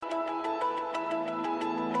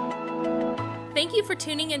Thank you for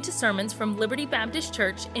tuning into sermons from Liberty Baptist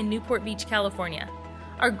Church in Newport Beach, California.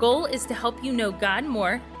 Our goal is to help you know God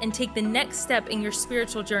more and take the next step in your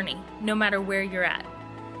spiritual journey, no matter where you're at.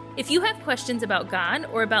 If you have questions about God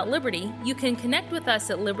or about Liberty, you can connect with us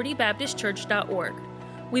at libertybaptistchurch.org.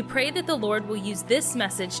 We pray that the Lord will use this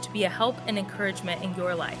message to be a help and encouragement in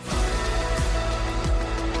your life.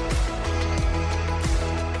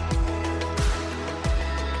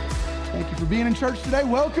 Thank you for being in church today.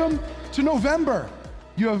 Welcome to November.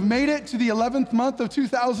 You have made it to the 11th month of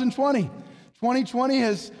 2020.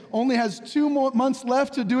 2020 only has 2 more months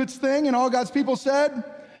left to do its thing, and all God's people said,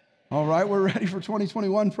 all right, we're ready for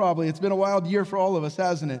 2021 probably. It's been a wild year for all of us,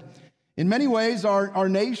 hasn't it? In many ways, our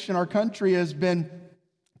nation, our country has been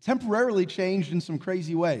temporarily changed in some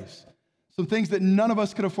crazy ways. Some things that none of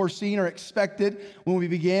us could have foreseen or expected when we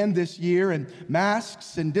began this year, and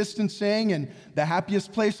masks and distancing and the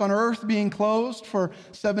happiest place on earth being closed for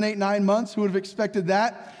 7, 8, 9 months. Who would have expected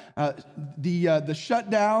that? The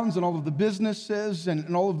shutdowns and all of the businesses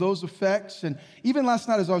and all of those effects. And even last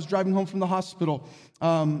night as I was driving home from the hospital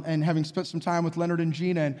and having spent some time with Leonard and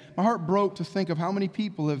Gina, and my heart broke to think of how many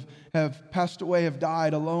people have passed away, have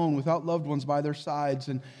died alone without loved ones by their sides.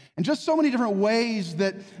 And just so many different ways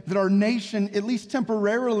that our nation, at least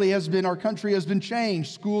temporarily, our country has been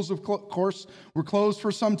changed. Schools, of course, were closed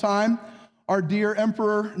for some time. Our dear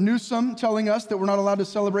Emperor Newsom telling us that we're not allowed to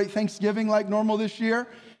celebrate Thanksgiving like normal this year.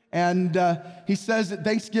 And he says that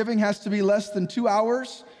Thanksgiving has to be less than 2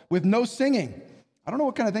 hours with no singing. I don't know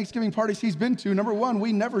what kind of Thanksgiving parties he's been to. Number one,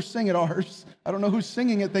 we never sing at ours. I don't know who's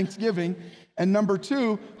singing at Thanksgiving. And number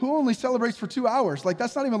two, who only celebrates for 2 hours? Like,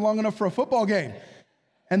 that's not even long enough for a football game.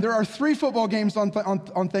 And there are 3 football games on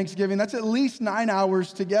Thanksgiving. That's at least 9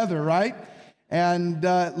 hours together, right? And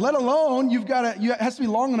let alone, it has to be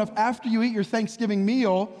long enough after you eat your Thanksgiving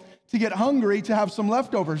meal to get hungry to have some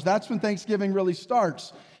leftovers. That's when Thanksgiving really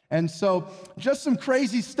starts. And so just some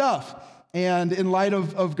crazy stuff. And in light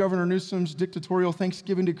of Governor Newsom's dictatorial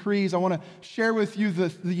Thanksgiving decrees, I want to share with you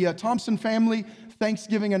the Thompson family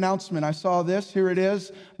Thanksgiving announcement. I saw this. Here it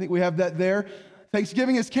is. I think we have that there.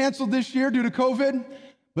 Thanksgiving is canceled this year due to COVID,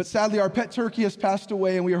 but sadly our pet turkey has passed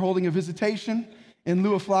away and we are holding a visitation. In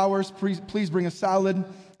lieu of flowers, please bring a salad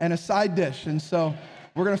and a side dish. And so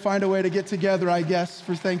we're going to find a way to get together, I guess,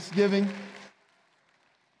 for Thanksgiving.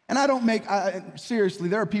 And seriously,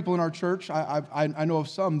 there are people in our church, I know of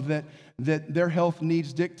some that their health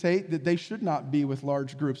needs dictate that they should not be with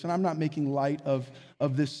large groups. And I'm not making light of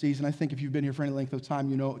this season. I think if you've been here for any length of time,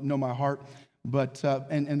 you know my heart. But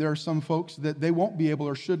and there are some folks that they won't be able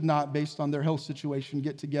or should not, based on their health situation,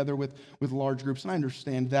 get together with large groups. And I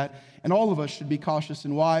understand that. And all of us should be cautious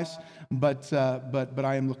and wise. But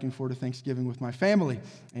I am looking forward to Thanksgiving with my family,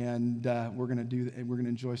 and we're going to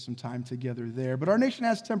enjoy some time together there. But our nation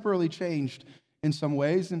has temporarily changed in some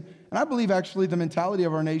ways, and I believe actually the mentality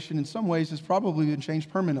of our nation in some ways has probably been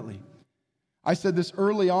changed permanently. I said this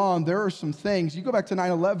early on, there are some things, you go back to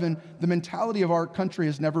 9/11, the mentality of our country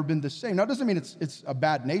has never been the same. Now, it doesn't mean it's a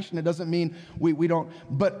bad nation. It doesn't mean we don't,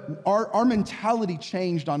 but our mentality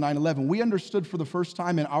changed on 9/11. We understood for the first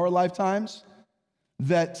time in our lifetimes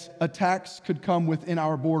that attacks could come within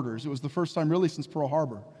our borders. It was the first time really since Pearl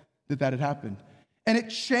Harbor that had happened. And it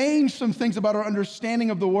changed some things about our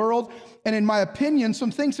understanding of the world. And in my opinion,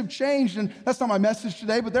 some things have changed. And that's not my message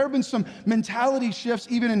today, but there have been some mentality shifts,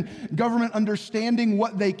 even in government understanding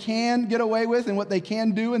what they can get away with and what they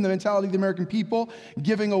can do, and the mentality of the American people,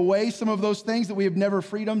 giving away some of those things that we have never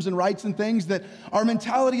freedoms and rights and things, that our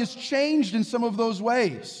mentality has changed in some of those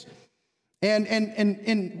ways.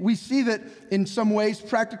 And we see that in some ways,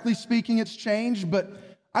 practically speaking, it's changed, but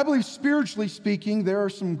I believe spiritually speaking, there are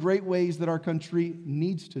some great ways that our country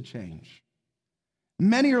needs to change.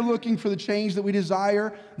 Many are looking for the change that we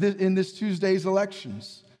desire in this Tuesday's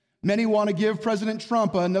elections. Many want to give President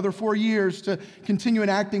Trump another 4 years to continue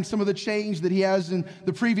enacting some of the change that he has in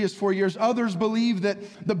the previous 4 years. Others believe that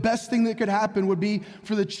the best thing that could happen would be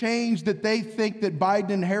for the change that they think that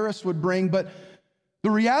Biden and Harris would bring. But the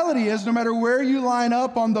reality is, no matter where you line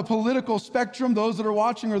up on the political spectrum, those that are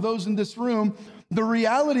watching or those in this room, the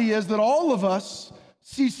reality is that all of us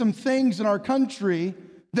see some things in our country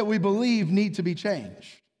that we believe need to be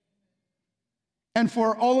changed. And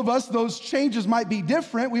for all of us, those changes might be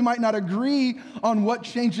different. We might not agree on what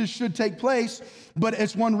changes should take place, but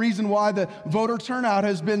it's one reason why the voter turnout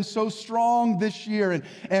has been so strong this year. And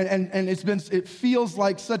it feels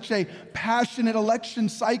like such a passionate election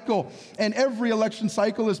cycle. And every election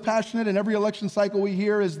cycle is passionate, and every election cycle we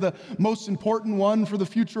hear is the most important one for the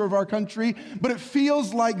future of our country. But it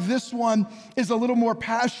feels like this one is a little more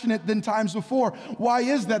passionate than times before. Why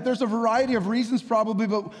is that? There's a variety of reasons probably,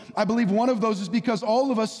 but I believe one of those is because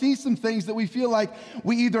all of us see some things that we feel like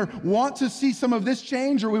we either want to see some of this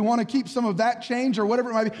change or we want to keep some of that change or whatever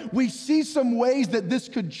it might be. We see some ways that this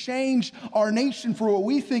could change our nation for what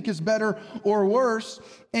we think is better or worse,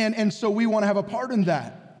 and so we want to have a part in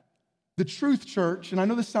that. The truth, church, and I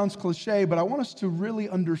know this sounds cliche, but I want us to really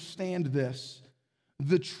understand this.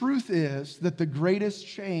 The truth is that the greatest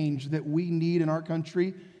change that we need in our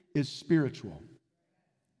country is spiritual.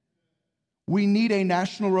 We need a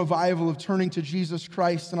national revival of turning to Jesus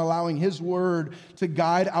Christ and allowing His word to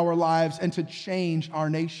guide our lives and to change our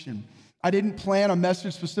nation. I didn't plan a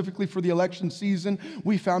message specifically for the election season.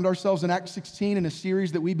 We found ourselves in Acts 16 in a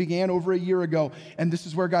series that we began over a year ago, and this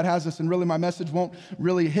is where God has us. And really, my message won't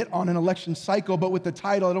really hit on an election cycle, but with the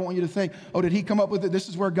title, I don't want you to think, oh, did he come up with it? This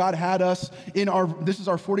is where God had us this is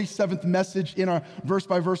our 47th message in our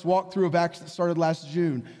verse-by-verse walkthrough of Acts that started last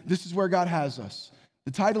June. This is where God has us.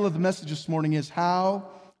 The title of the message this morning is How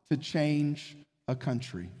to Change a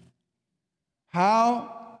Country.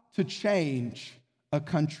 How to Change a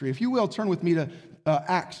Country. If you will, turn with me to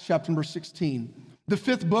Acts chapter number 16. The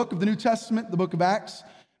fifth book of the New Testament, the book of Acts.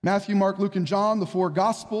 Matthew, Mark, Luke, and John, the four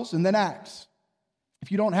Gospels, and then Acts.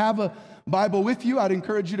 If you don't have a Bible with you, I'd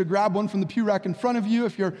encourage you to grab one from the pew rack in front of you.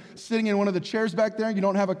 If you're sitting in one of the chairs back there and you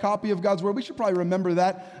don't have a copy of God's Word, we should probably remember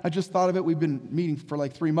that. I just thought of it. We've been meeting for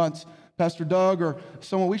like 3 months. Pastor Doug or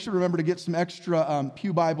someone, we should remember to get some extra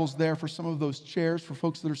pew Bibles there for some of those chairs for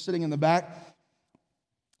folks that are sitting in the back.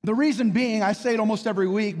 The reason being, I say it almost every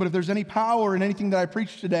week, but if there's any power in anything that I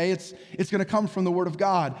preach today, it's going to come from the Word of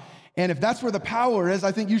God. And if that's where the power is,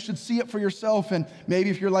 I think you should see it for yourself. And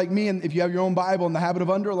maybe if you're like me and if you have your own Bible and the habit of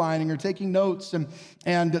underlining or taking notes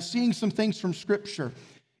and seeing some things from Scripture.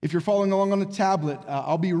 If you're following along on the tablet,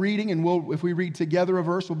 I'll be reading, and if we read together a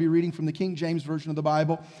verse, we'll be reading from the King James Version of the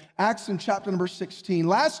Bible. Acts in chapter number 16.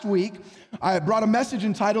 Last week, I brought a message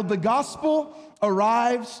entitled, The Gospel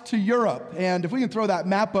Arrives to Europe. And if we can throw that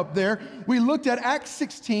map up there, we looked at Acts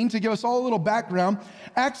 16 to give us all a little background.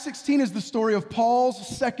 Acts 16 is the story of Paul's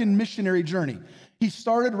second missionary journey. He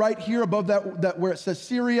started right here above that where it says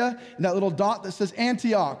Syria, and that little dot that says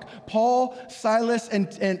Antioch. Paul and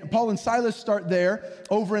Silas start there.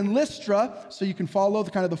 Over in Lystra, so you can follow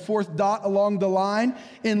the fourth dot along the line.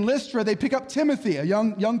 In Lystra, they pick up Timothy, a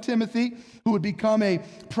young Timothy, who would become a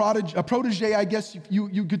protege, I guess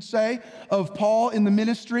you could say, of Paul in the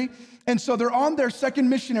ministry. And so they're on their second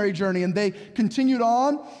missionary journey, and they continued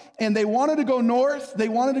on, and they wanted to go north, they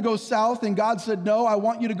wanted to go south, and God said, no, I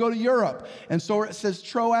want you to go to Europe. And so it says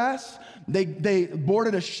Troas. They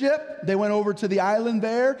boarded a ship, they went over to the island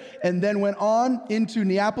there, and then went on into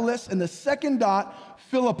Neapolis, and the second dot,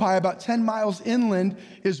 Philippi, about 10 miles inland,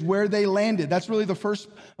 is where they landed. That's really the first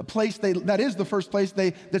place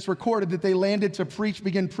that's recorded that they landed to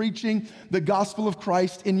begin preaching the gospel of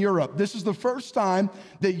Christ in Europe. This is the first time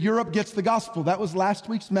that Europe gets the gospel. That was last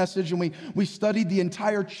week's message, and we studied the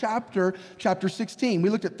entire chapter 16. We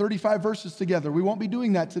looked at 35 verses together. We won't be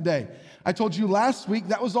doing that today. I told you last week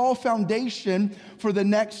that was all foundation for the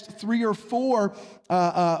next 3 or 4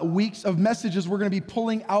 weeks of messages we're going to be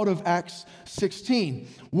pulling out of Acts 16.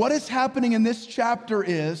 What is happening in this chapter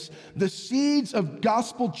is the seeds of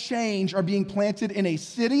gospel change are being planted in a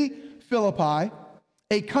city, Philippi,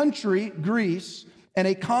 a country, Greece, and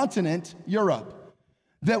a continent, Europe,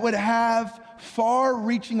 that would have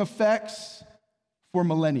far-reaching effects for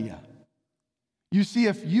millennia. You see,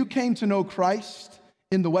 if you came to know Christ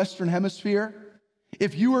in the Western Hemisphere,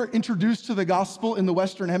 if you were introduced to the gospel in the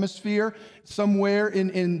Western Hemisphere somewhere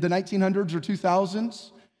in the 1900s or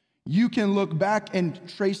 2000s, you can look back and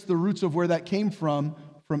trace the roots of where that came from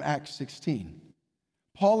Acts 16.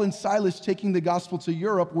 Paul and Silas taking the gospel to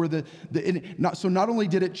Europe were so not only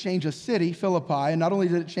did it change a city, Philippi, and not only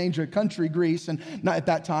did it change a country, Greece, and not at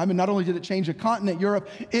that time, and not only did it change a continent, Europe,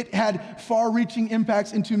 it had far-reaching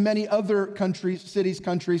impacts into many other countries, cities,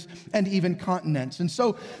 countries, and even continents. And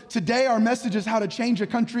so today our message is how to change a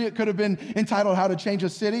country. It could have been entitled How to Change a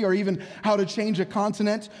City or even How to Change a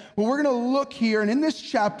Continent. But we're going to look here, and in this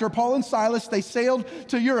chapter, Paul and Silas, they sailed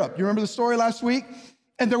to Europe. You remember the story last week?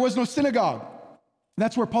 And there was no synagogue.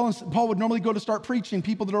 That's where Paul would normally go to start preaching,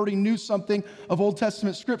 people that already knew something of Old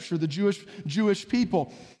Testament scripture, the Jewish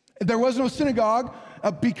people. There was no synagogue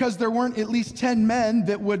because there weren't at least 10 men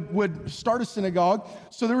that would start a synagogue.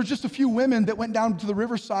 So there were just a few women that went down to the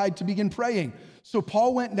riverside to begin praying. So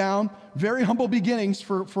Paul went down, very humble beginnings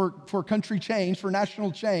for country change, for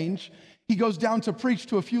national change. He goes down to preach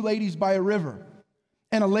to a few ladies by a river.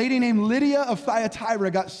 And a lady named Lydia of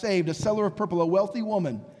Thyatira got saved, a seller of purple, a wealthy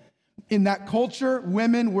woman. In that culture,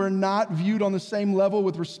 women were not viewed on the same level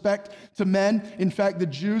with respect to men. In fact, the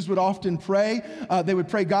Jews would often pray. They would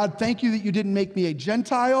pray, God, thank you that you didn't make me a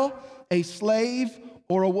Gentile, a slave,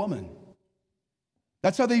 or a woman.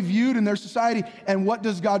 That's how they viewed in their society. And what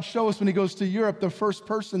does God show us when he goes to Europe? The first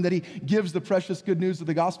person that he gives the precious good news of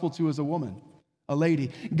the gospel to is a woman, a lady.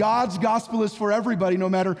 God's gospel is for everybody, no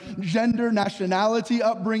matter gender, nationality,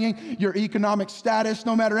 upbringing, your economic status,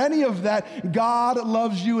 no matter any of that. God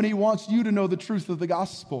loves you and he wants you to know the truth of the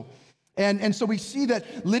gospel. And so we see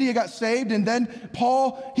that Lydia got saved, and then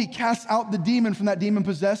Paul, he casts out the demon from that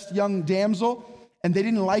demon-possessed young damsel, and they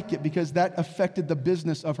didn't like it because that affected the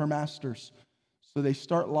business of her masters. So they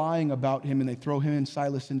start lying about him, and they throw him and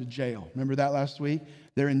Silas into jail. Remember that last week?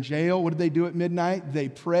 They're in jail. What did they do at midnight? They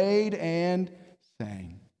prayed and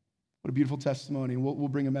sang. What a beautiful testimony. We'll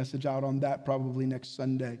bring a message out on that probably next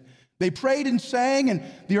Sunday. They prayed and sang, and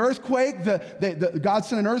the earthquake, God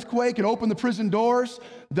sent an earthquake and opened the prison doors.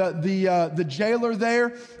 The jailer there,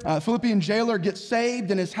 Philippian jailer, gets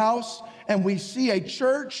saved in his house. And we see a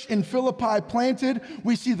church in Philippi planted.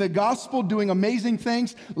 We see the gospel doing amazing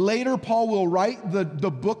things. Later, Paul will write the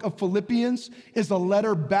book of Philippians is a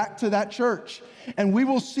letter back to that church. And we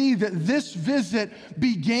will see that this visit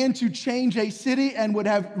began to change a city and would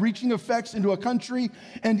have reaching effects into a country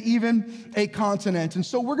and even a continent. And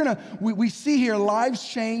so we see here lives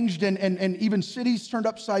changed and even cities turned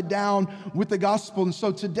upside down with the gospel. And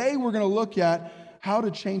so today we're going to look at how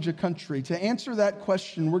to change a country. To answer that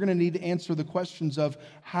question, we're going to need to answer the questions of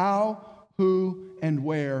how, who, and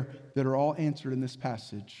where that are all answered in this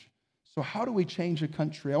passage. So how do we change a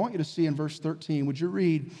country? I want you to see in verse 13. Would you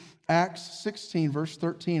read Acts 16, verse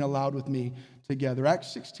 13 aloud with me together?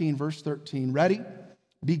 Acts 16, verse 13. Ready?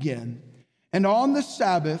 Begin. And on the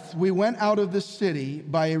Sabbath, we went out of the city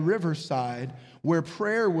by a riverside where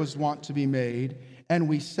prayer was wont to be made, and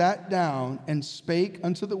we sat down and spake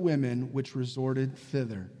unto the women which resorted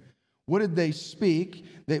thither. What did they speak?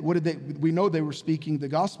 We know they were speaking the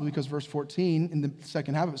gospel because verse 14 in the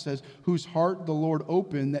second half of it says, whose heart the Lord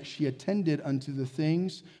opened that she attended unto the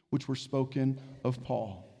things which were spoken of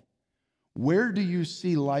Paul. Where do you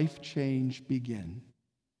see life change begin?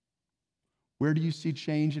 Where do you see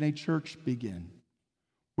change in a church begin?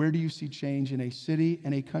 Where do you see change in a city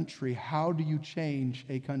and a country? How do you change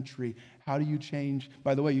a country? How do you change?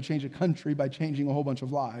 By the way, you change a country by changing a whole bunch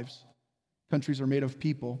of lives. Countries are made of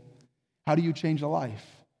people. How do you change a life?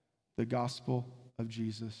 The gospel of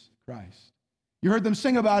Jesus Christ. You heard them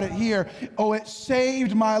sing about it here. Oh, it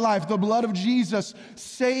saved my life. The blood of Jesus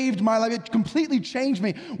saved my life. It completely changed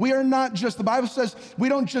me. We are not just, the Bible says, we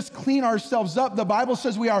don't just clean ourselves up. The Bible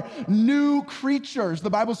says we are new creatures. The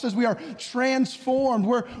Bible says we are transformed.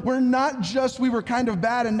 We're not just, we were kind of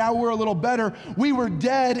bad and now we're a little better. We were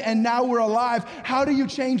dead and now we're alive. How do you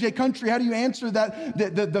change a country? How do you answer that?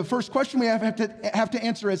 The first question we have to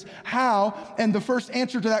answer is how. And the first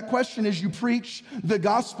answer to that question is you preach the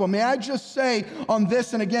gospel. May I just say, on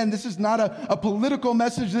this, and again, this is not a political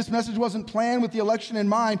message. This message wasn't planned with the election in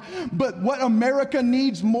mind, but what America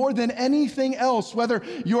needs more than anything else, whether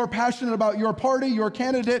you're passionate about your party, your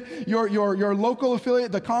candidate, your local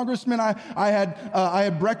affiliate, the congressman. I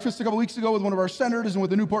had breakfast a couple weeks ago with one of our senators and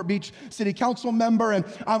with a Newport Beach City Council member, and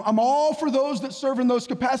I'm all for those that serve in those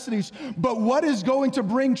capacities, but what is going to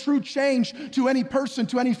bring true change to any person,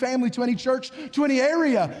 to any family, to any church, to any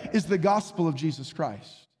area is the gospel of Jesus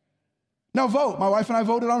Christ. Now vote. My wife and I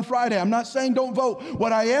voted on Friday. I'm not saying don't vote.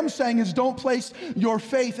 What I am saying is don't place your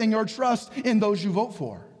faith and your trust in those you vote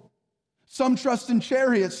for. Some trust in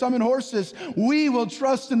chariots, some in horses. We will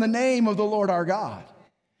trust in the name of the Lord our God.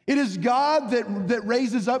 It is God that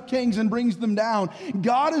raises up kings and brings them down.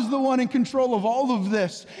 God is the one in control of all of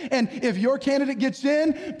this. And if your candidate gets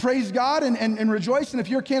in, praise God and rejoice. And if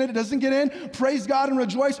your candidate doesn't get in, praise God and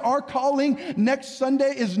rejoice. Our calling next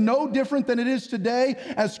Sunday is no different than it is today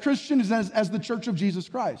as Christians, as the Church of Jesus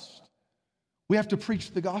Christ. We have to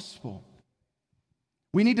preach the gospel.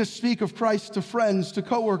 We need to speak of Christ to friends, to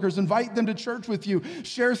coworkers, invite them to church with you,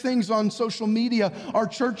 share things on social media. Our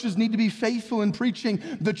churches need to be faithful in preaching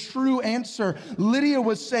the true answer. Lydia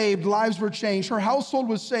was saved, lives were changed. Her household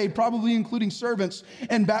was saved, probably including servants,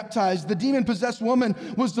 and baptized. The demon-possessed woman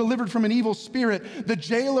was delivered from an evil spirit. The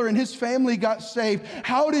jailer and his family got saved.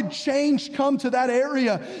 How did change come to that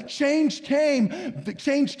area? Change came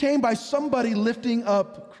by somebody lifting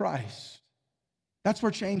up Christ. That's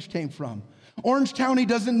where change came from. Orange County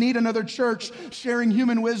doesn't need another church sharing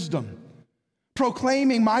human wisdom,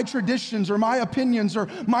 proclaiming my traditions or my opinions or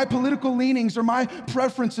my political leanings or my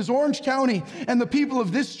preferences. Orange County and the people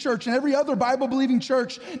of this church and every other Bible-believing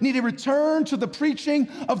church need to return to the preaching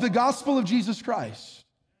of the gospel of Jesus Christ.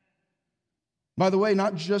 By the way,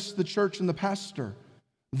 not just the church and the pastor.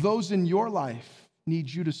 Those in your life need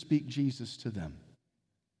you to speak Jesus to them.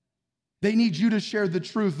 They need you to share the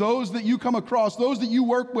truth. Those that you come across, those that you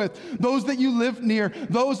work with, those that you live near,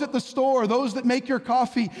 those at the store, those that make your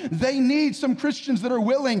coffee, they need some Christians that are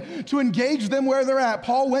willing to engage them where they're at.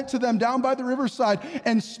 Paul went to them down by the riverside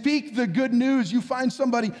and speak the good news. You find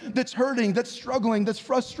somebody that's hurting, that's struggling, that's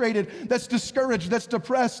frustrated, that's discouraged, that's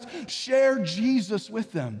depressed. Share Jesus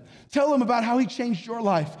with them. Tell them about how he changed your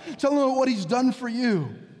life. Tell them about what he's done for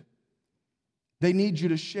you. They need you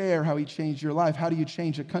to share how he changed your life. How do you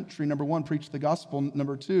change a country? Number one, preach the gospel.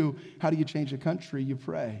 Number two, how do you change a country? You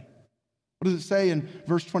pray. What does it say in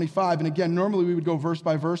verse 25? And again, normally we would go verse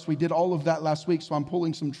by verse. We did all of that last week, so I'm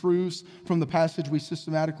pulling some truths from the passage we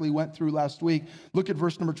systematically went through last week. Look at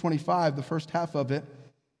verse number 25, the first half of it.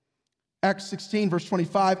 Acts 16, verse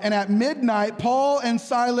 25. And at midnight, Paul and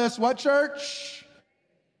Silas, what church?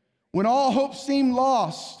 When all hope seemed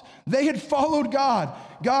lost, they had followed God.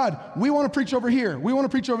 God, we want to preach over here. We want to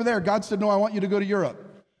preach over there. God said, no, I want you to go to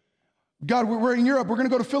Europe. God, we're in Europe. We're going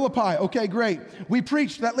to go to Philippi. Okay, great. We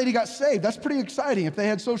preached. That lady got saved. That's pretty exciting if they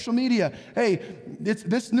had social media. Hey,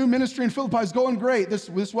 this new ministry in Philippi is going great.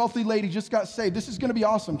 This wealthy lady just got saved. This is going to be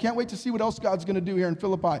awesome. Can't wait to see what else God's going to do here in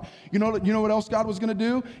Philippi. You know what else God was going to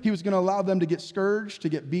do? He was going to allow them to get scourged, to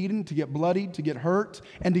get beaten, to get bloodied, to get hurt,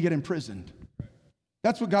 and to get imprisoned.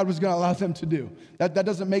 That's what God was going to allow them to do. That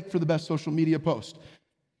doesn't make for the best social media post.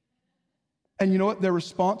 And you know what their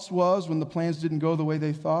response was when the plans didn't go the way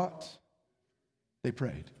they thought? They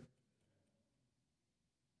prayed.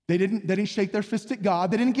 They didn't shake their fist at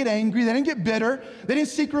God. They didn't get angry. They didn't get bitter. They didn't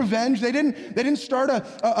seek revenge. They didn't start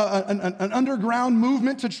an underground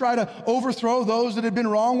movement to try to overthrow those that had been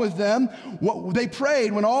wrong with them. They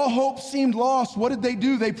prayed. When all hope seemed lost, what did they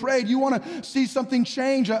do? They prayed. You want to see something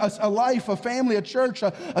change, a life, a family, a church,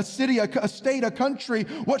 a city, a state, a country.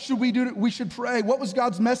 What should we do? We should pray. What was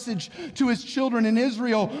God's message to his children in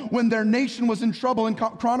Israel when their nation was in trouble in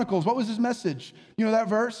Chronicles? What was his message? You know that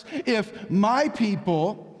verse? If my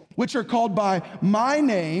people, which are called by my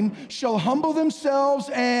name, shall humble themselves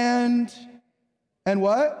and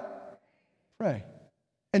what? Pray.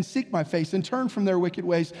 And seek my face and turn from their wicked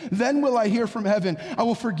ways. Then will I hear from heaven. I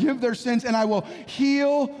will forgive their sins and I will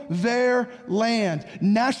heal their land.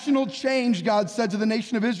 National change, God said to the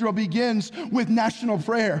nation of Israel, begins with national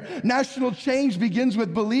prayer. National change begins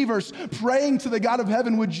with believers praying to the God of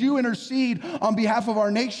heaven. Would you intercede on behalf of our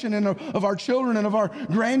nation and of our children and of our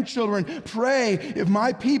grandchildren? Pray. If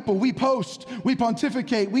my people, we post, we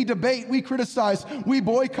pontificate, we debate, we criticize, we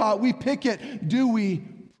boycott, we picket, do we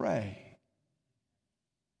pray?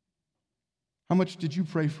 How much did you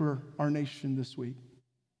pray for our nation this week?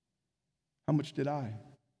 How much did I?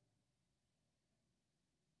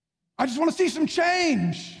 I just want to see some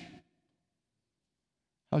change.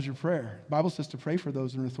 How's your prayer? The Bible says to pray for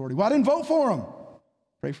those in authority. Well, I didn't vote for them.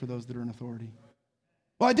 Pray for those that are in authority.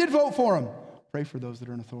 Well, I did vote for them. Pray for those that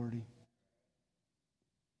are in authority.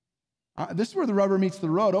 This is where the rubber meets the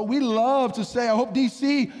road. Oh, we love to say, I hope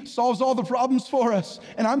D.C. solves all the problems for us.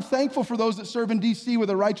 And I'm thankful for those that serve in D.C.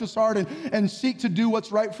 with a righteous heart and seek to do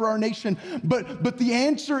what's right for our nation. But the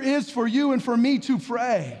answer is for you and for me to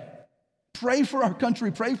pray. Pray for our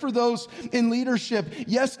country. Pray for those in leadership.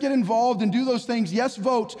 Yes, get involved and do those things. Yes,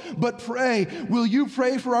 vote, but pray. Will you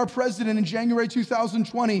pray for our president in January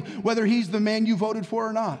 2020, whether he's the man you voted for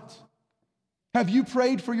or not? Have you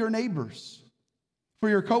prayed for your neighbors? For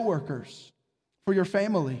your coworkers, for your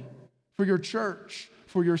family, for your church,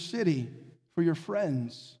 for your city, for your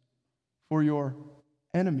friends, for your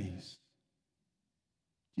enemies.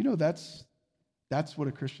 You know that's what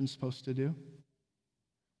a Christian's supposed to do.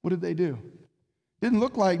 What did they do? Didn't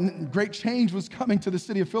look like great change was coming to the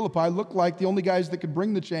city of Philippi. It looked like the only guys that could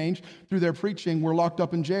bring the change through their preaching were locked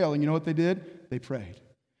up in jail. And you know what they did? They prayed.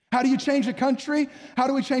 How do you change a country? How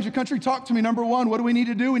do we change a country? Talk to me. Number one, what do we need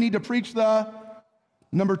to do? We need to preach the...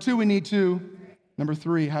 Number two, we need to Number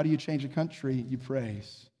 3, how do you change a country? You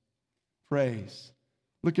praise. Praise.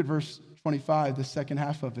 Look at verse 25, the second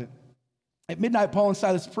half of it. At midnight, Paul and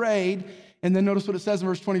Silas prayed, and then notice what it says in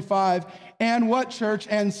verse 25. And what, church?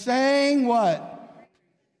 And sang what?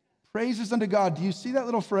 Praises unto God. Do you see that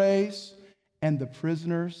little phrase? And the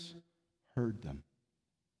prisoners heard them.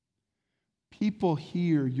 People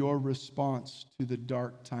hear your response to the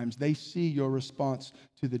dark times. They see your response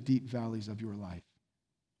to the deep valleys of your life,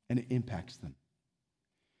 and it impacts them.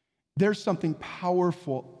 There's something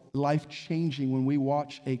powerful, life-changing when we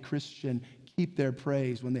watch a Christian keep their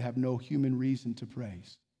praise when they have no human reason to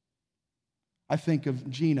praise. I think of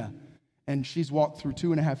Gina, and she's walked through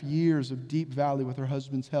 2.5 years of deep valley with her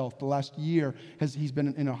husband's health. The last year, he's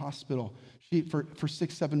been in a hospital. For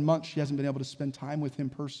 6-7 months, she hasn't been able to spend time with him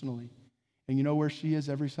personally. And you know where she is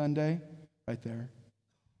every Sunday? Right there.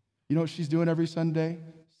 You know what she's doing every Sunday?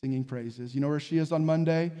 Singing praises. You know where she is on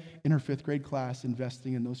Monday? In her 5th grade class,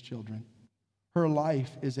 investing in those children. Her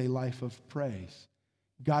life is a life of praise.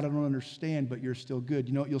 God, I don't understand, but you're still good.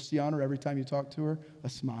 You know what you'll see on her every time you talk to her? A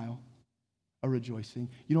smile, a rejoicing.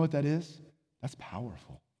 You know what that is? That's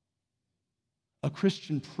powerful. A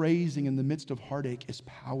Christian praising in the midst of heartache is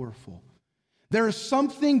powerful. There is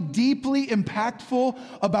something deeply impactful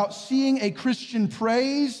about seeing a Christian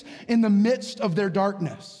praise in the midst of their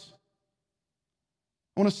darkness.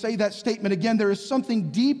 I want to say that statement again. There is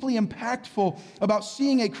something deeply impactful about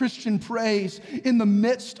seeing a Christian praise in the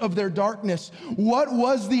midst of their darkness. What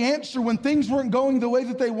was the answer when things weren't going the way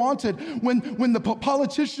that they wanted? When the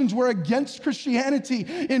politicians were against Christianity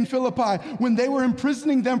in Philippi, when they were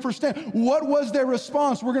imprisoning them for what was their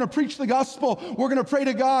response? We're going to preach the gospel. We're going to pray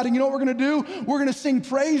to God. And you know what we're going to do? We're going to sing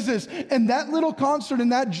praises. And that little concert in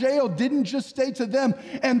that jail didn't just stay to them.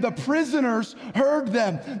 And the prisoners heard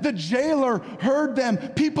them. The jailer heard them.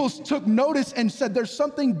 People took notice and said there's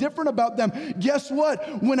something different about them. Guess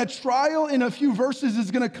what? When a trial in a few verses is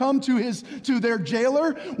going to come to their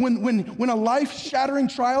jailer, when a life-shattering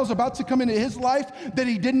trial is about to come into his life that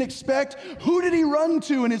he didn't expect, who did he run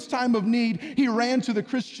to in his time of need? He ran to the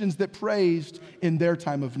Christians that praised in their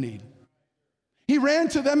time of need. He ran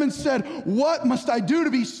to them and said, what must I do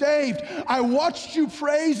to be saved? I watched you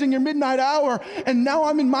praise in your midnight hour, and now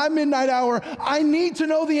I'm in my midnight hour. I need to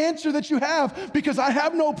know the answer that you have because I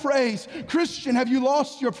have no praise. Christian, have you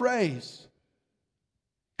lost your praise?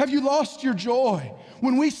 Have you lost your joy?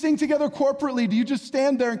 When we sing together corporately, do you just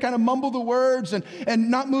stand there and kind of mumble the words and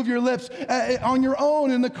not move your lips on your own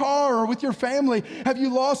in the car or with your family? Have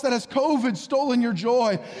you lost that? Has COVID stolen your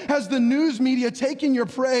joy? Has the news media taken your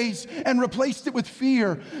praise and replaced it with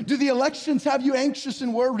fear? Do the elections have you anxious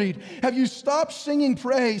and worried? Have you stopped singing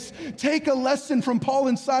praise? Take a lesson from Paul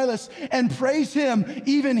and Silas and praise him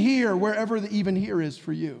even here, wherever the even here is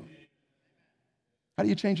for you. How do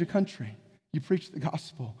you change a country? You preach the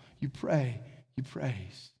gospel. You pray. You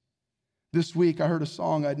praise. This week, I heard a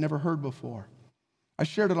song I'd never heard before. I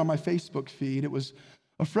shared it on my Facebook feed. It was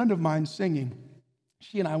a friend of mine singing.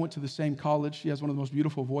 She and I went to the same college. She has one of the most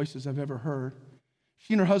beautiful voices I've ever heard.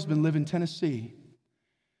 She and her husband live in Tennessee.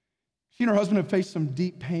 She and her husband have faced some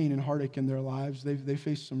deep pain and heartache in their lives. They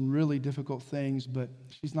faced some really difficult things, but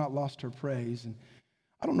she's not lost her praise. And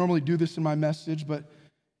I don't normally do this in my message, but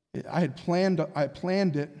I planned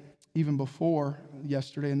it even before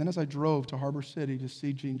yesterday. And then as I drove to Harbor City to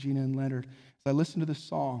see Gina and Leonard, as I listened to this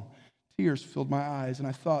song, tears filled my eyes. And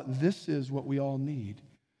I thought, this is what we all need.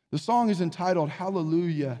 The song is entitled,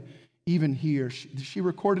 Hallelujah, Even Here. She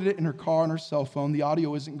recorded it in her car on her cell phone. The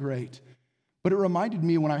audio isn't great. But it reminded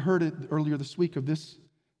me when I heard it earlier this week of this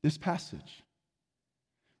passage.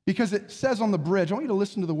 Because it says on the bridge, I want you to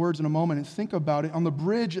listen to the words in a moment and think about it. On the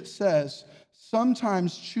bridge it says,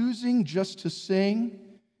 sometimes choosing just to sing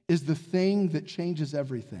is the thing that changes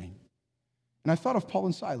everything. And I thought of Paul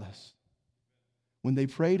and Silas. When they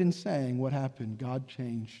prayed and sang, what happened? God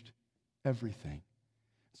changed everything.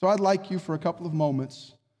 So I'd like you for a couple of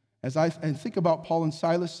moments and think about Paul and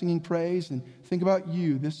Silas singing praise and think about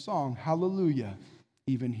you, this song, Hallelujah,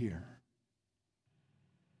 Even Here.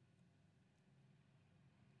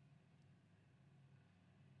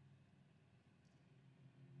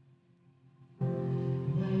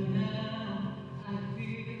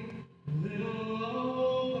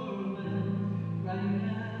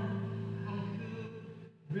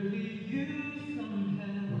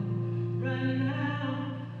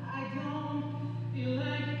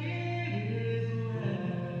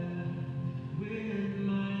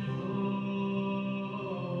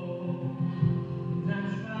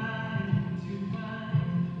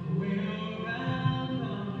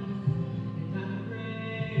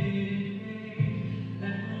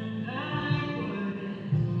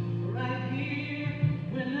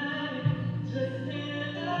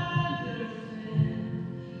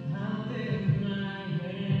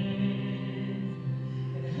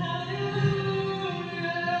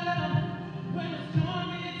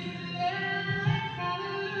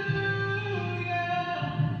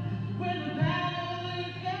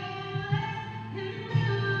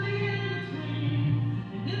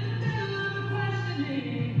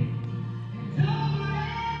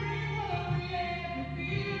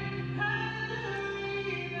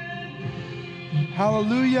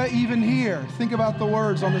 Hallelujah, even here. Think about the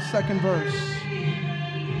words on the second verse.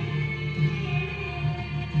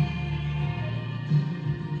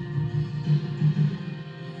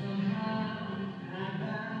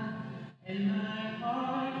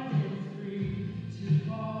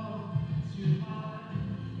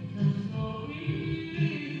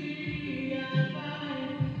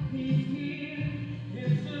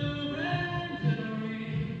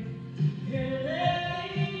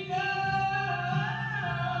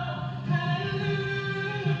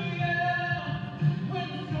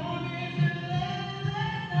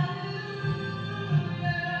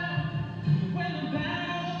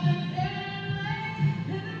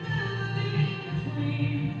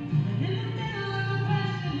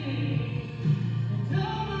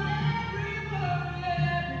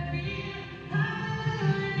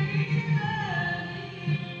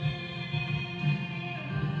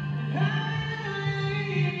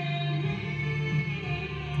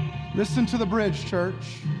 Listen to the bridge, church.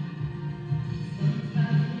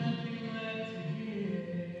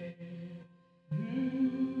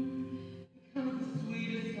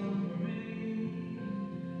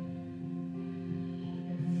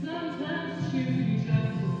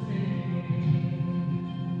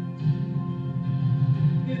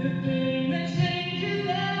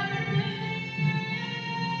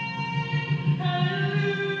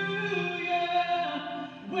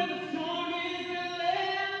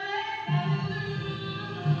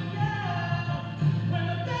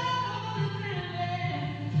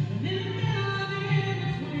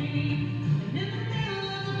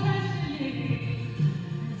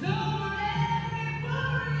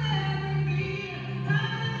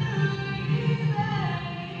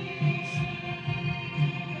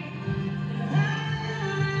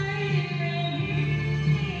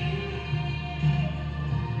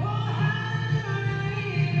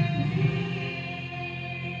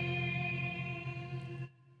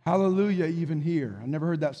 Hallelujah, even here. I never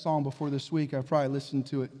heard that song before this week. I've probably listened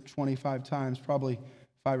to it 25 times, probably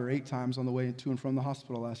 5 or 8 times on the way to and from the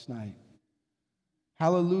hospital last night.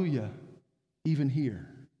 Hallelujah, even here.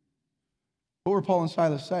 What were Paul and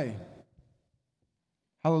Silas saying?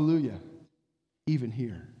 Hallelujah, even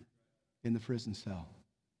here in the prison cell.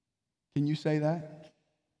 Can you say that?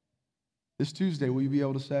 This Tuesday, will you be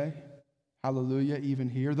able to say, hallelujah, even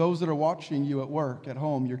here? Those that are watching you at work, at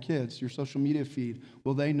home, your kids, your social media feed,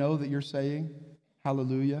 will they know that you're saying,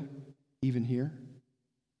 hallelujah, even here?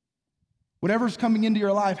 Whatever's coming into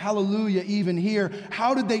your life, hallelujah, even here.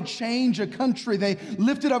 How did they change a country? They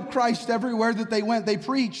lifted up Christ everywhere that they went. They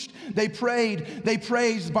preached, they prayed, they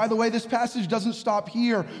praised. By the way, this passage doesn't stop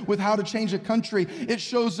here with how to change a country. It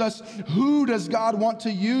shows us who does God want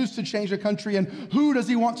to use to change a country and who does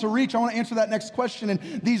he want to reach. I want to answer that next question, and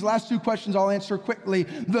these last 2 questions I'll answer quickly.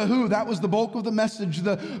 The who, that was the bulk of the message.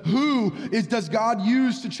 The who does God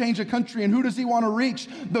use to change a country and who does he want to reach?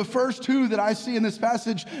 The first who that I see in this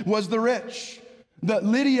passage was the rich. The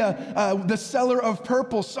Lydia, the seller of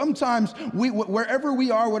purple. Sometimes wherever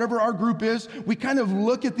we are, whatever our group is, we kind of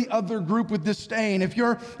look at the other group with disdain. If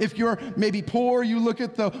you're maybe poor, you look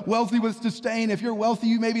at the wealthy with disdain. If you're wealthy,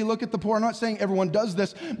 you maybe look at the poor. I'm not saying everyone does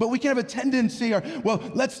this, but we can have a tendency,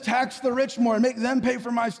 let's tax the rich more and make them pay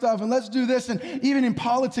for my stuff, and let's do this. And even in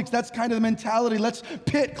politics, that's kind of the mentality. Let's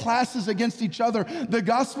pit classes against each other. The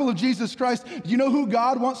gospel of Jesus Christ, do you know who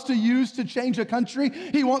God wants to use to change a country?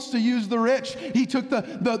 He wants to use the rich. He took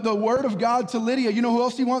the word of God to Lydia. You know who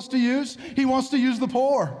else he wants to use? He wants to use the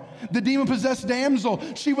poor. The demon-possessed damsel,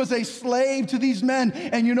 she was a slave to these men.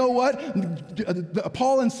 And you know what?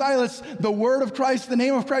 Paul and Silas, the word of Christ, the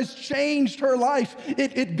name of Christ changed her life.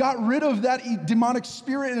 It got rid of that demonic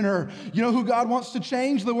spirit in her. You know who God wants to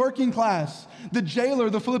change? The working class. The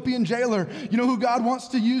jailer, the Philippian jailer. You know who God wants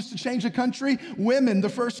to use to change a country? Women, the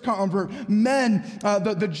first convert. Men,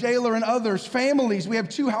 the jailer and others. Families. We have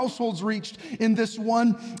 2 households reached in this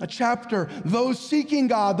one chapter. Those seeking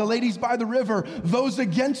God, the ladies by the river. Those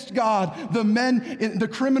against God, the men, the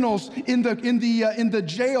criminals in the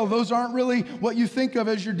jail. Those aren't really what you think of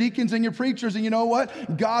as your deacons and your preachers. And you know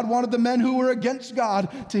what? God wanted the men who were against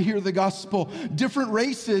God to hear the gospel. Different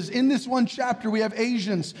races. In this one chapter, we have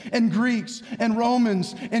Asians and Greeks and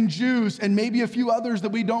Romans and Jews and maybe a few others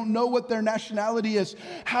that we don't know what their nationality is.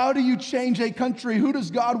 How do you change a country? Who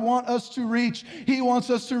does God want us to reach? He wants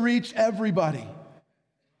us to reach everybody.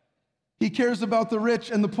 He cares about the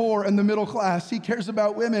rich and the poor and the middle class. He cares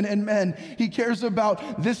about women and men. He cares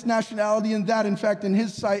about this nationality and that. In fact, in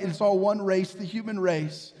his sight, it's all one race, the human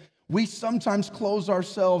race. We sometimes close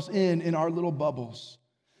ourselves in our little bubbles,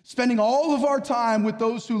 spending all of our time with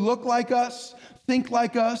those who look like us, think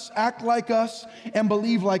like us, act like us, and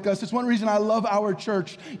believe like us. It's one reason I love our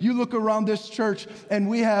church. You look around this church and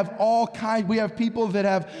we have we have people that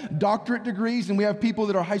have doctorate degrees and we have people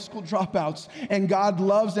that are high school dropouts, and God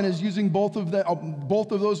loves and is using both of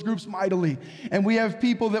those groups mightily. And we have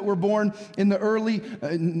people that were born in the early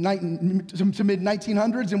to mid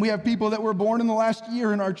 1900s, and we have people that were born in the last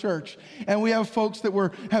year in our church. And we have folks that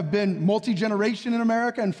have been multi-generation in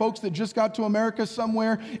America, and folks that just got to America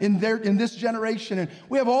somewhere in this generation. And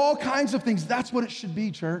we have all kinds of things. That's what it should be,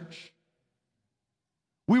 church.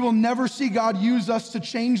 We will never see God use us to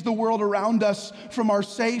change the world around us from our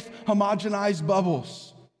safe, homogenized bubbles.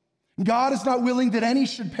 God is not willing that any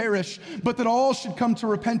should perish, but that all should come to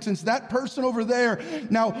repentance. That person over there.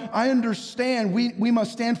 Now, I understand we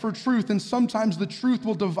must stand for truth, and sometimes the truth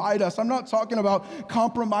will divide us. I'm not talking about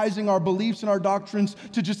compromising our beliefs and our doctrines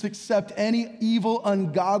to just accept any evil,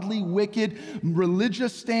 ungodly, wicked,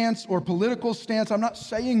 religious stance or political stance. I'm not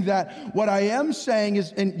saying that. What I am saying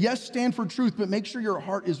is, and yes, stand for truth, but make sure your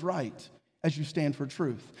heart is right as you stand for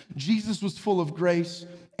truth. Jesus was full of grace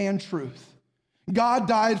and truth. God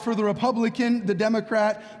died for the Republican, the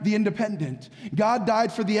Democrat, the independent. God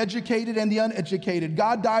died for the educated and the uneducated.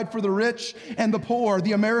 God died for the rich and the poor,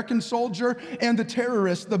 the American soldier and the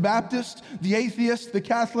terrorist, the Baptist, the atheist, the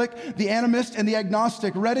Catholic, the animist, and the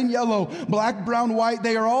agnostic, red and yellow, black, brown, white.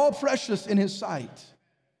 They are all precious in his sight.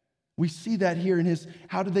 We see that here in his,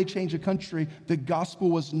 how did they change a country? The gospel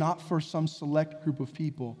was not for some select group of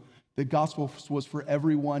people. The gospel was for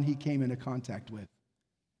everyone he came into contact with.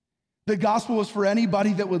 The gospel was for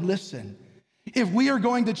anybody that would listen. If we are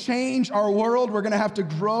going to change our world, we're going to have to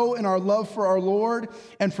grow in our love for our Lord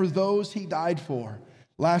and for those he died for.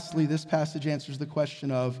 Lastly, this passage answers the question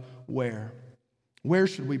of where. Where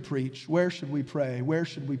should we preach? Where should we pray? Where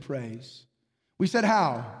should we praise? We said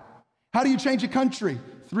how. How do you change a country?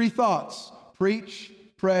 3 thoughts. Preach,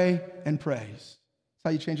 pray, and praise. That's how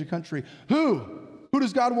you change a country. Who? Who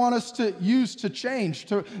does God want us to use to change?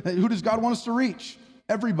 Who does God want us to reach?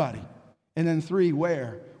 Everybody. And then 3,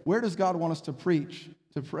 where? Where does God want us to preach,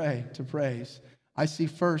 to pray, to praise? I see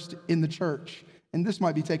first in the church. And this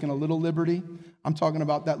might be taking a little liberty. I'm talking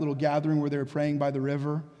about that little gathering where they were praying by the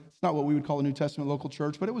river. It's not what we would call a New Testament local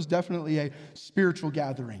church, but it was definitely a spiritual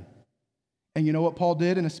gathering. And you know what Paul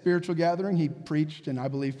did in a spiritual gathering? He preached and I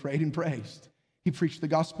believe prayed and praised. He preached the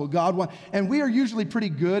gospel. And we are usually pretty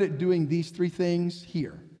good at doing these 3 things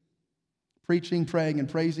here. Preaching, praying, and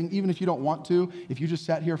praising. Even if you don't want to, if you just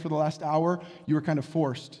sat here for the last hour, you were kind of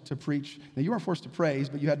forced to preach. Now, you weren't forced to praise,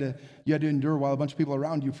 but you had to endure while a bunch of people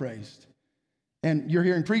around you praised. And you're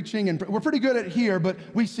hearing preaching, and we're pretty good at here, but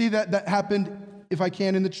we see that happened, if I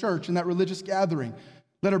can, in the church, in that religious gathering.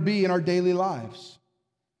 Let her be in our daily lives.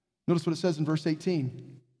 Notice what it says in verse 18.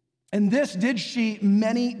 And this did she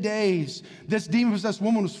many days. This demon-possessed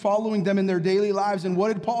woman was following them in their daily lives. And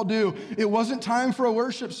what did Paul do? It wasn't time for a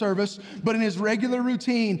worship service, but in his regular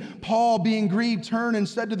routine, Paul, being grieved, turned and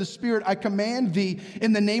said to the Spirit, I command thee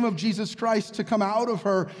in the name of Jesus Christ to come out of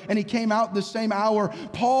her. And he came out the same hour.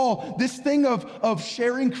 Paul, this thing of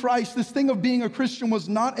sharing Christ, this thing of being a Christian was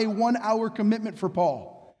not a 1-hour commitment for Paul.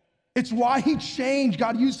 It's why he changed.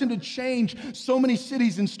 God used him to change so many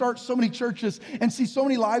cities and start so many churches and see so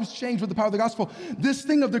many lives change with the power of the gospel. This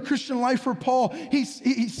thing of the Christian life for Paul, he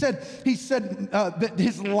said that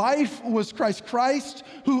his life was Christ. Christ,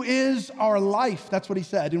 who is our life. That's what he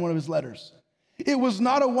said in one of his letters. It was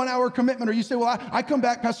not a 1-hour commitment. Or you say, well, I come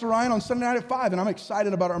back, Pastor Ryan, on Sunday night at 5, and I'm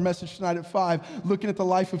excited about our message tonight at 5, looking at the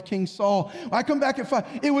life of King Saul. I come back at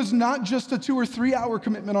 5. It was not just a 2 or 3 hour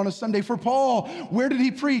commitment on a Sunday. For Paul, where did he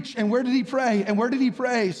preach, and where did he pray, and where did he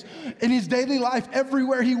praise? In his daily life,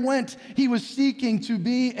 everywhere he went, he was seeking to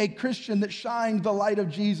be a Christian that shined the light of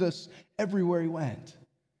Jesus everywhere he went.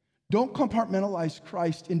 Don't compartmentalize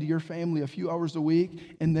Christ into your family a few hours a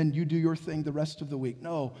week, and then you do your thing the rest of the week.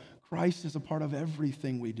 No. Christ is a part of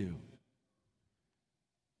everything we do.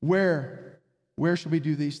 Where should we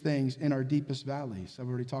do these things? In our deepest valleys. I've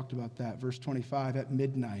already talked about that. Verse 25, at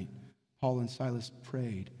midnight, Paul and Silas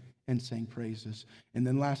prayed and sang praises. And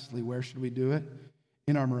then lastly, where should we do it?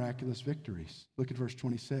 In our miraculous victories. Look at verse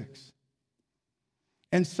 26.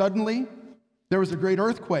 And suddenly, there was a great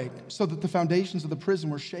earthquake, so that the foundations of the prison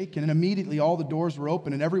were shaken, and immediately all the doors were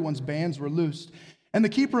open, and everyone's bands were loosed. And the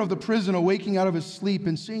keeper of the prison, awaking out of his sleep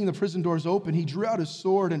and seeing the prison doors open, he drew out his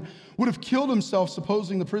sword and would have killed himself,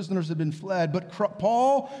 supposing the prisoners had been fled. But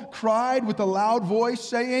Paul cried with a loud voice,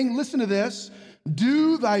 saying, listen to this,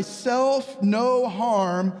 do thyself no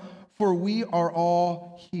harm, for we are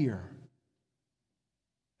all here.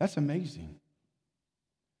 That's amazing.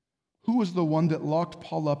 Who was the one that locked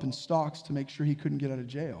Paul up in stocks to make sure he couldn't get out of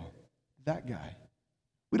jail? That guy.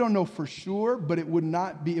 We don't know for sure, but it would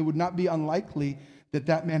not be unlikely that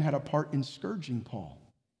that man had a part in scourging Paul,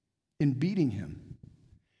 in beating him.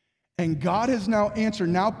 And God has now answered.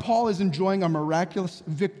 Now Paul is enjoying a miraculous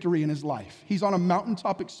victory in his life. He's on a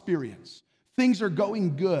mountaintop experience. Things are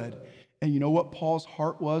going good. And you know what Paul's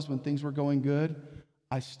heart was when things were going good?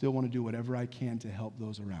 I still want to do whatever I can to help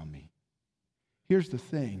those around me. Here's the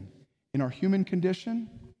thing. In our human condition,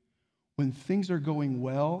 when things are going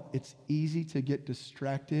well, it's easy to get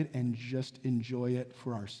distracted and just enjoy it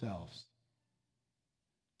for ourselves.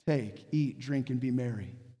 Take, eat, drink, and be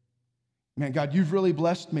merry. Man, God, you've really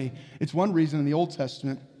blessed me. It's one reason in the Old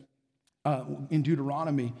Testament, in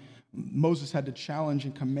Deuteronomy, Moses had to challenge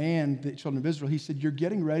and command the children of Israel. He said, you're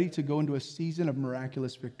getting ready to go into a season of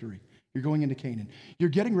miraculous victory. You're going into Canaan. You're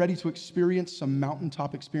getting ready to experience some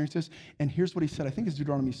mountaintop experiences. And here's what he said. I think it's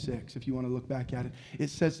Deuteronomy 6, if you want to look back at it. It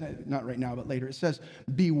says, not right now, but later. It says,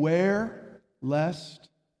 beware lest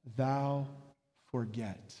thou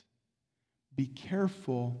forget. Be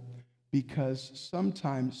careful, because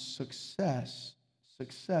sometimes success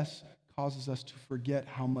causes us to forget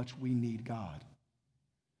how much we need God.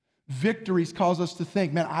 Victories cause us to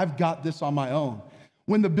think, man, I've got this on my own.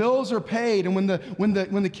 When the bills are paid and when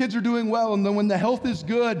the kids are doing well and then when the health is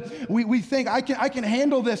good, we think I can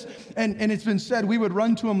handle this. And it's been said we would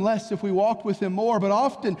run to him less if we walked with him more. But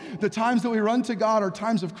often the times that we run to God are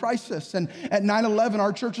times of crisis. And at 9/11,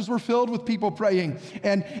 our churches were filled with people praying.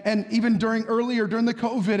 And even during the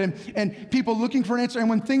COVID and people looking for an answer. And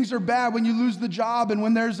when things are bad, when you lose the job and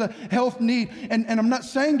when there's a health need. And I'm not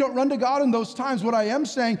saying don't run to God in those times. What I am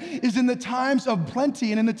saying is in the times of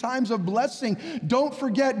plenty and in the times of blessing, don't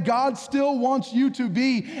forget, God still wants you to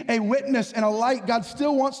be a witness and a light. God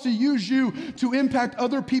still wants to use you to impact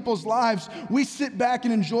other people's lives. We sit back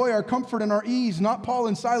and enjoy our comfort and our ease, not Paul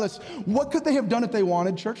and Silas. What could they have done if they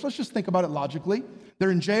wanted, church? Let's just think about it logically. They're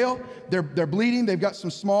in jail, they're bleeding, they've got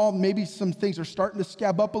maybe some things are starting to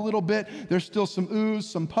scab up a little bit. There's still some ooze,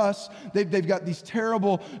 some pus. They've got these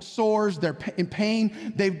terrible sores, they're in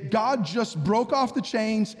pain. God just broke off the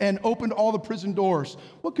chains and opened all the prison doors.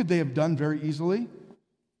 What could they have done very easily?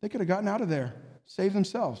 They could have gotten out of there, saved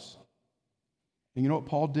themselves. And you know what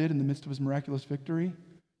Paul did in the midst of his miraculous victory?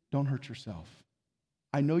 Don't hurt yourself.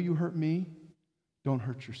 I know you hurt me. Don't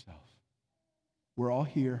hurt yourself. We're all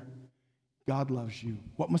here. God loves you.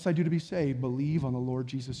 What must I do to be saved? Believe on the Lord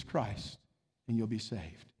Jesus Christ, and you'll be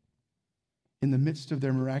saved. In the midst of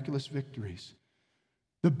their miraculous victories,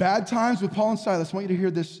 the bad times with Paul and Silas, I want you to hear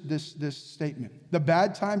this statement. The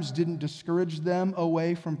bad times didn't discourage them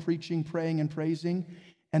away from preaching, praying, and praising.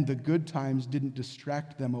 And the good times didn't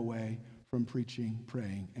distract them away from preaching,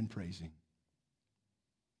 praying, and praising.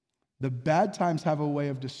 The bad times have a way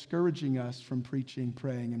of discouraging us from preaching,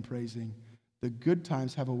 praying, and praising. The good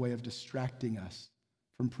times have a way of distracting us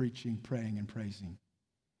from preaching, praying, and praising.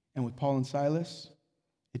 And with Paul and Silas,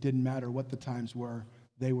 it didn't matter what the times were.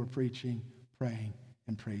 They were preaching, praying,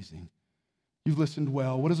 and praising. You've listened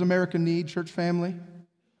well. What does America need, church family?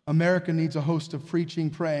 America needs a host of preaching,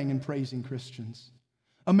 praying, and praising Christians.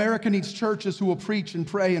 America needs churches who will preach and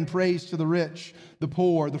pray and praise to the rich, the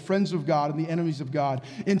poor, the friends of God, and the enemies of God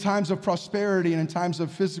in times of prosperity and in times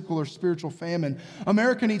of physical or spiritual famine.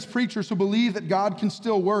 America needs preachers who believe that God can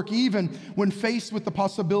still work even when faced with the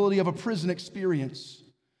possibility of a prison experience.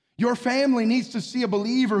 Your family needs to see a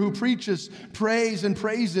believer who preaches, prays, and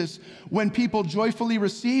praises when people joyfully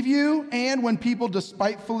receive you and when people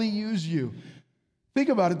despitefully use you. Think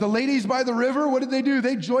about it. The ladies by the river, what did they do?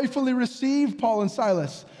 They joyfully received Paul and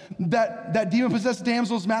Silas. That demon-possessed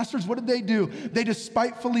damsel's masters, what did they do? They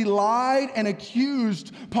despitefully lied and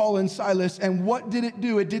accused Paul and Silas. And what did it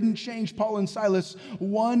do? It didn't change Paul and Silas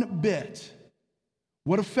one bit.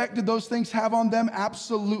 What effect did those things have on them?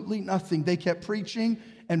 Absolutely nothing. They kept preaching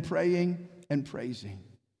and praying and praising.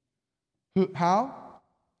 How?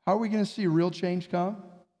 How are we going to see real change come?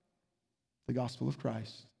 The gospel of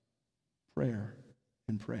Christ. Prayer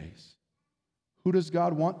and praise. Who does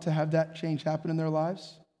God want to have that change happen in their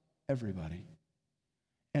lives? Everybody.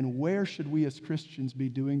 And where should we as Christians be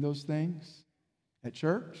doing those things? At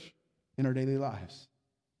church, in our daily lives.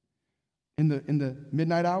 In the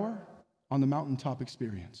midnight hour, on the mountaintop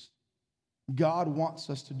experience. God wants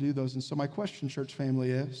us to do those. And so my question, church family,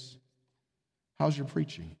 is, how's your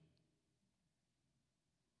preaching?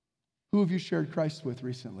 Who have you shared Christ with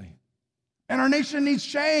recently? And our nation needs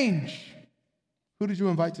change. Who did you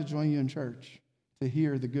invite to join you in church to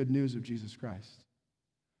hear the good news of Jesus Christ?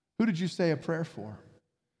 Who did you say a prayer for?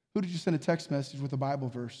 Who did you send a text message with a Bible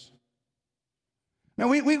verse? Now,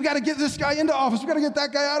 we've got to get this guy into office. We've got to get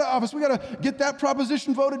that guy out of office. We've got to get that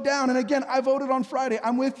proposition voted down. And again, I voted on Friday.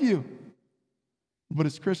 I'm with you. But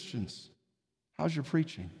as Christians, how's your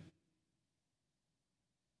preaching?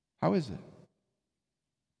 How is it?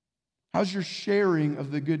 How's your sharing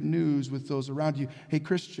of the good news with those around you? Hey,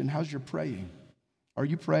 Christian, how's your praying? Are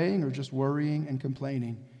you praying or just worrying and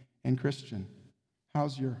complaining? And Christian,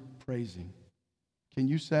 how's your praising? Can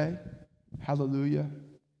you say hallelujah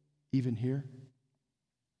even here?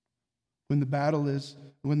 When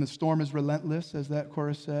the storm is relentless, as that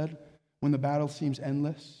chorus said, when the battle seems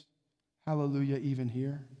endless, hallelujah even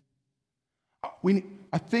here.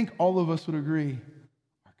 I think all of us would agree,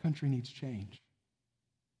 our country needs change.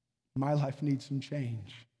 My life needs some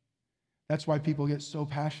change. That's why people get so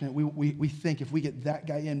passionate. We think if we get that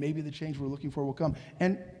guy in, maybe the change we're looking for will come.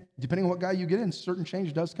 And depending on what guy you get in, certain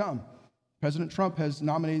change does come. President Trump has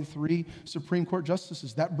nominated 3 Supreme Court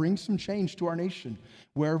justices. That brings some change to our nation.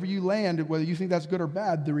 Wherever you land, whether you think that's good or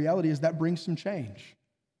bad, the reality is that brings some change.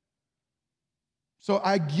 So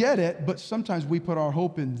I get it, but sometimes we put our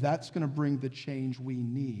hope in that's going to bring the change we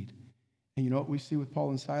need. And you know what we see with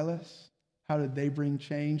Paul and Silas? How did they bring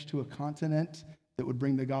change to a continent that would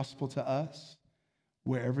bring the gospel to us?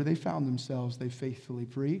 Wherever they found themselves, they faithfully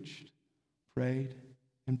preached, prayed,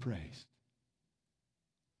 and praised.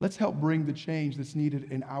 Let's help bring the change that's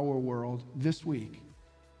needed in our world this week.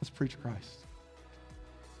 Let's preach Christ.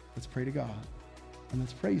 Let's pray to God, and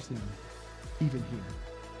let's praise Him even here.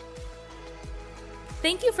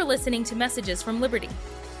 Thank you for listening to Messages from Liberty.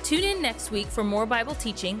 Tune in next week for more Bible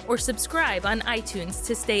teaching or subscribe on iTunes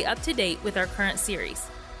to stay up to date with our current series.